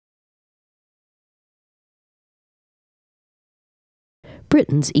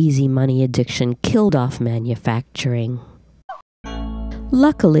Britain's easy money addiction killed off manufacturing.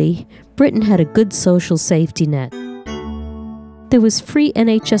 Luckily, Britain had a good social safety net. There was free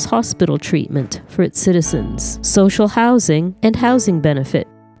NHS hospital treatment for its citizens, social housing and housing benefit.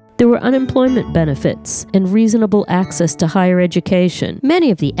 There were unemployment benefits and reasonable access to higher education. Many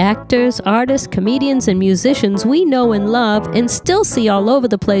of the actors, artists, comedians, and musicians we know and love and still see all over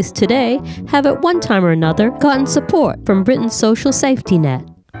the place today have at one time or another gotten support from Britain's social safety net.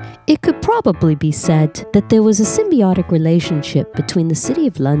 It could probably be said that there was a symbiotic relationship between the City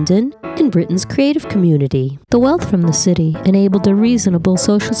of London and Britain's creative community. The wealth from the city enabled a reasonable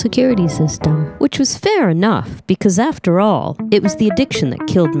social security system, which was fair enough because, after all, it was the addiction that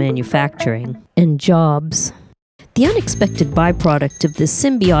killed manufacturing and jobs. The unexpected byproduct of this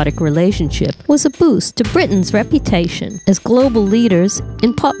symbiotic relationship was a boost to Britain's reputation as global leaders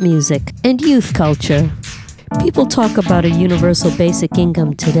in pop music and youth culture. People talk about a universal basic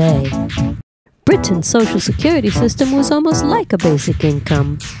income today. Britain's social security system was almost like a basic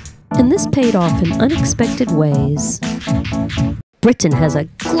income, and this paid off in unexpected ways. Britain has a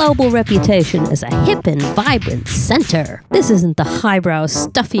global reputation as a hip and vibrant center. This isn't the highbrow,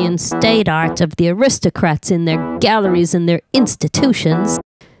 stuffy and staid art of the aristocrats in their galleries and their institutions.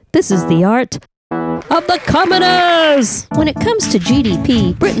 This is the art of the commoners! When it comes to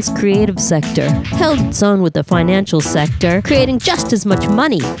GDP, Britain's creative sector held its own with the financial sector, creating just as much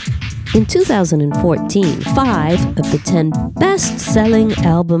money. In 2014, 5 of the 10 best-selling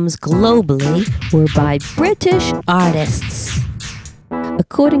albums globally were by British artists.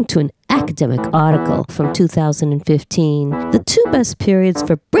 According to an academic article from 2015, the 2 best periods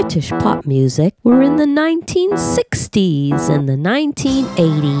for British pop music were in the 1960s and the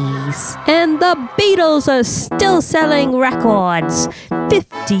 1980s. And the Beatles are still selling records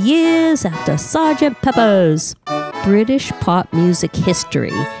 50 years after Sgt. Pepper's. British pop music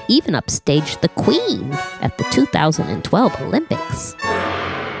history even upstaged the Queen at the 2012 Olympics.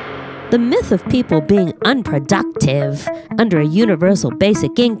 The myth of people being unproductive under a universal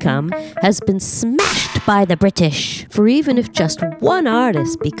basic income has been smashed by the British. For even if just one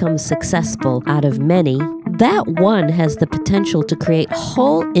artist becomes successful out of many, that one has the potential to create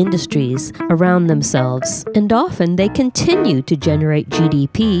whole industries around themselves. And often they continue to generate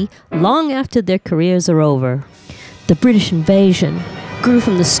GDP long after their careers are over. The British invasion grew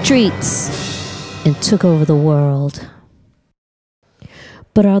from the streets and took over the world.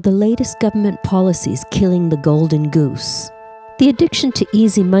 But are the latest government policies killing the golden goose? The addiction to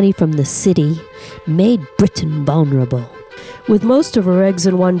easy money from the city made Britain vulnerable. With most of her eggs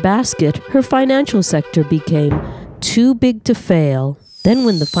in one basket, her financial sector became too big to fail. Then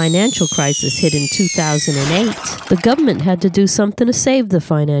when the financial crisis hit in 2008, the government had to do something to save the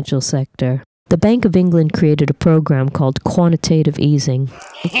financial sector. The Bank of England created a program called quantitative easing.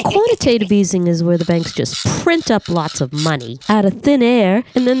 Quantitative easing is where the banks just print up lots of money out of thin air,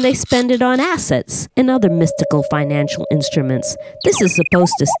 and then they spend it on assets and other mystical financial instruments. This is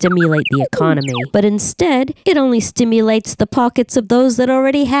supposed to stimulate the economy, but instead, it only stimulates the pockets of those that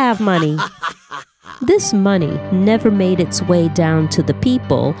already have money. This money never made its way down to the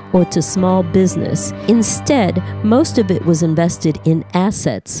people or to small business. Instead, most of it was invested in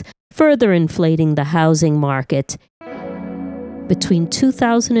assets, further inflating the housing market. Between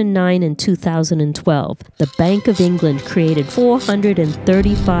 2009 and 2012, the Bank of England created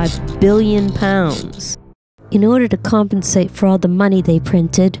 £435 billion. In order to compensate for all the money they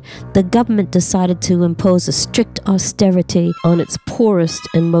printed, the government decided to impose a strict austerity on its poorest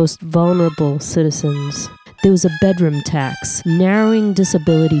and most vulnerable citizens. There was a bedroom tax, narrowing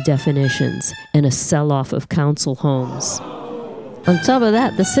disability definitions, and a sell-off of council homes. On top of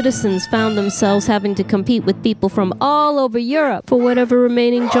that, the citizens found themselves having to compete with people from all over Europe for whatever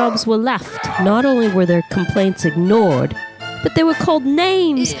remaining jobs were left. Not only were their complaints ignored, but they were called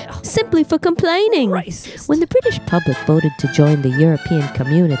names simply for complaining. Racist. When the British public voted to join the European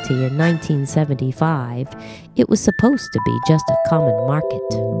community in 1975, it was supposed to be just a common market.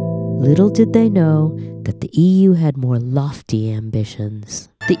 Little did they know that the EU had more lofty ambitions.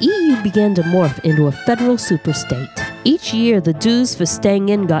 The EU began to morph into a federal superstate. Each year, the dues for staying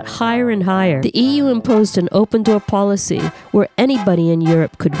in got higher and higher. The EU imposed an open-door policy where anybody in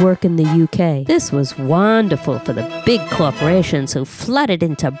Europe could work in the UK. This was wonderful for the big corporations who flooded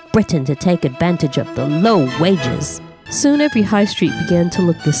into Britain to take advantage of the low wages. Soon every high street began to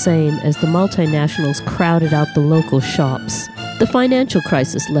look the same as the multinationals crowded out the local shops. The financial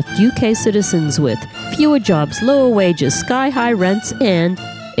crisis left UK citizens with fewer jobs, lower wages, sky-high rents, and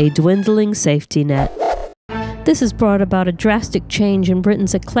a dwindling safety net. This has brought about a drastic change in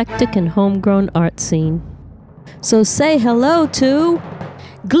Britain's eclectic and homegrown art scene. So say hello to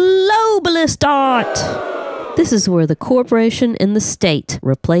globalist art. This is where the corporation and the state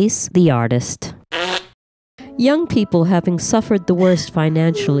replace the artist. Young people, having suffered the worst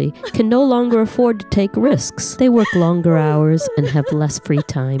financially, can no longer afford to take risks. They work longer hours and have less free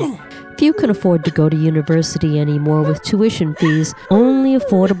time. Few can afford to go to university anymore, with tuition fees only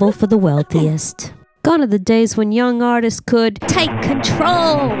affordable for the wealthiest. Gone are the days when young artists could take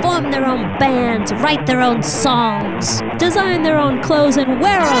control, form their own bands, write their own songs, design their own clothes and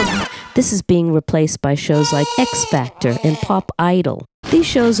wear them. This is being replaced by shows like X Factor and Pop Idol. These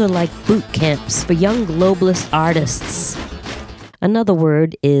shows are like boot camps for young globalist artists. Another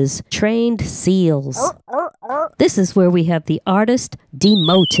word is trained seals. This is where we have the artist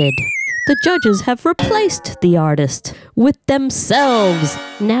demoted. The judges have replaced the artist with themselves.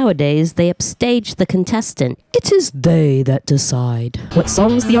 Nowadays, they upstage the contestant. It is they that decide what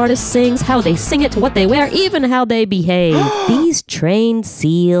songs the artist sings, how they sing it, what they wear, even how they behave. These trained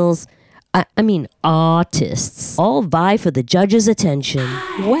seals, artists, all vie for the judge's attention,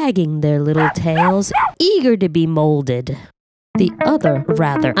 wagging their little tails, eager to be molded. The other,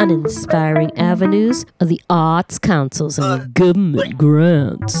 rather uninspiring avenues are the arts councils and the government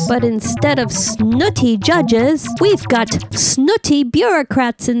grants. But instead of snooty judges, we've got snooty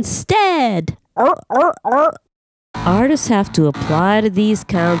bureaucrats instead. Artists have to apply to these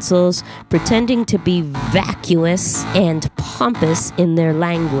councils, pretending to be vacuous and pompous in their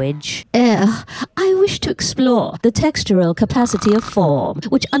language. I wish to explore the textural capacity of form,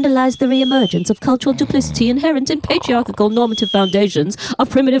 which underlies the re-emergence of cultural duplicity inherent in patriarchal normative foundations of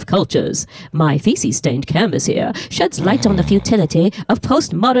primitive cultures. My feces-stained canvas here sheds light on the futility of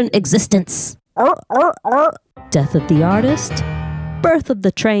postmodern existence. Death of the artist, birth of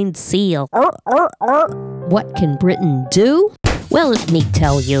the trained seal. What can Britain do? Well, let me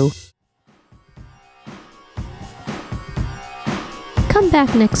tell you. Come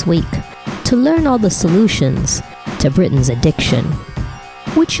back next week to learn all the solutions to Britain's addiction,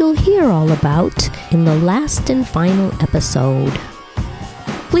 which you'll hear all about in the last and final episode.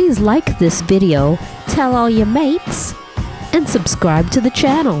 Please like this video, tell all your mates, and subscribe to the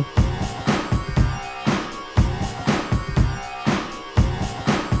channel.